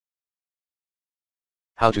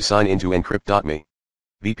How to sign into Encrypt.me.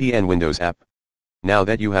 VPN Windows app. Now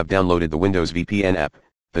that you have downloaded the Windows VPN app,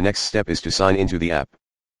 the next step is to sign into the app.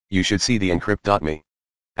 You should see the Encrypt.me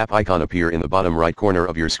app icon appear in the bottom right corner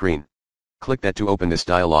of your screen. Click that to open this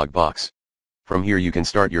dialog box. From here you can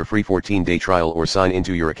start your free 14-day trial or sign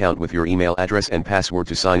into your account with your email address and password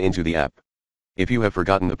to sign into the app. If you have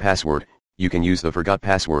forgotten the password, you can use the Forgot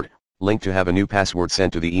Password link to have a new password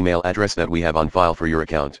sent to the email address that we have on file for your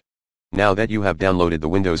account. Now that you have downloaded the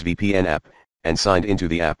Windows VPN app and signed into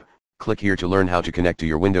the app, click here to learn how to connect to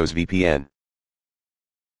your Windows VPN.